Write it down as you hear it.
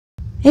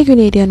A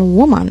Grenadian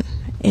woman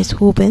is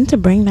hoping to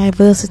bring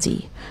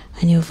diversity,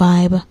 a new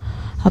vibe,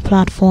 a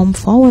platform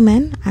for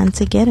women and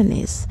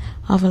togetherness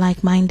of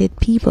like-minded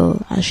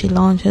people as she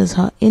launches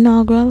her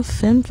inaugural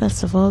film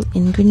festival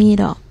in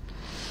Grenada.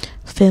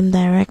 Film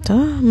director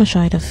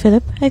Mechinda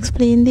Phillip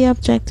explained the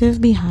objective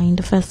behind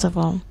the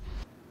festival.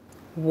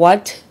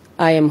 What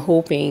I am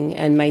hoping,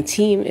 and my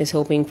team is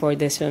hoping for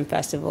this film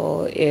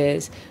festival,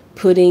 is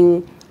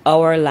putting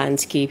our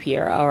landscape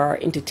here, our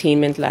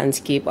entertainment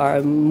landscape,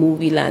 our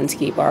movie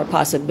landscape, our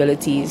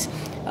possibilities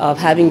of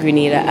having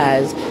Grenada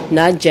as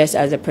not just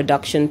as a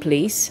production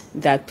place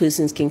that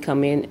persons can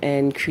come in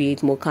and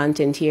create more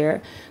content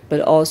here,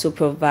 but also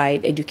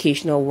provide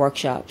educational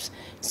workshops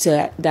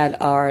so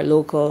that our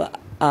local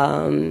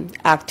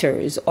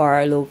actors or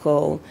our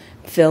local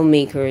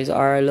filmmakers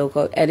or our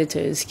local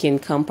editors can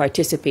come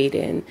participate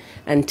in,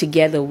 and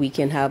together we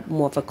can have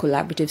more of a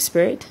collaborative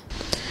spirit.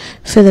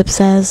 Phillip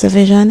says the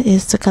vision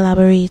is to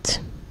collaborate.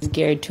 It's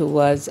geared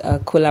towards a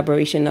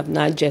collaboration of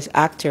not just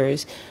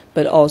actors,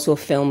 but also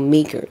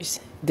filmmakers.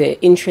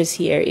 The interest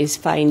here is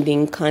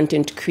finding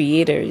content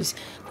creators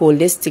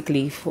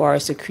holistically for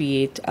us to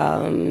create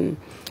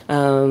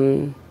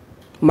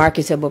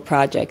marketable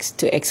projects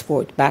to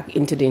export back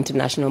into the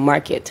international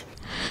market.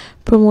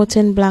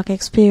 Promoting Black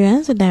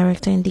experience, the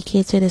director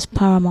indicated, is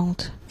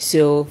paramount.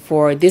 So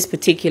for this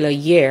particular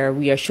year,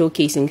 we are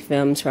showcasing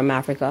films from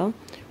Africa.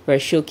 We're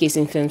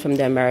showcasing films from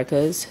the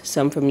Americas,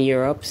 some from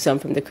Europe, some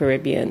from the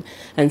Caribbean,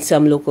 and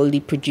some locally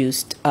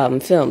produced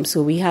films.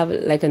 So we have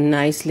like a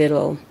nice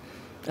little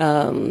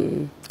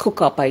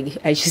cook-up,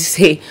 I should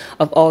say,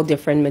 of all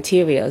different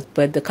materials.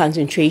 But the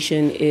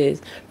concentration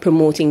is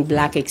promoting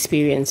Black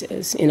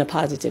experiences in a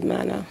positive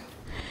manner.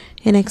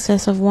 In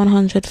excess of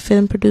 100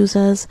 film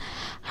producers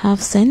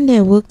have sent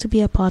their work to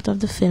be a part of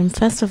the film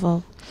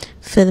festival.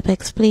 Phillip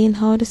explained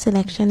how the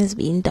selection is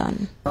being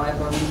done.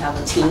 However, we have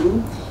a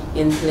team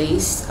in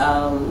place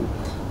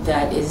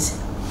that is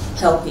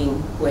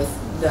helping with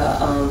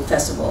the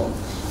festival.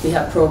 We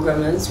have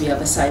programmers, we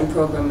have assigned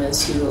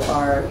programmers who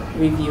are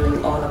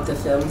reviewing all of the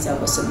films that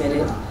were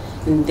submitted,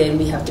 and then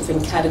we have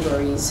different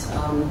categories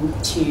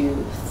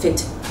to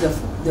fit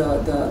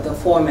the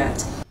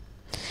format.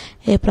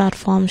 A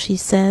platform, she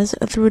says,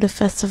 through the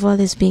festival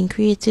is being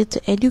created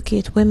to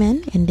educate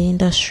women in the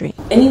industry.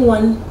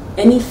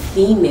 Any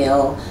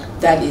female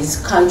that is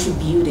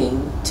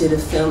contributing to the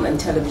film and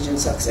television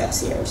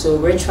success here. So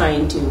we're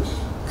trying to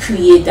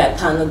create that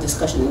panel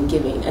discussion and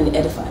giving and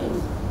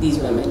edifying these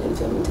women in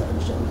film and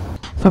television.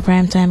 For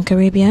Primetime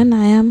Caribbean,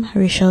 I am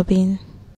Rachel Bean.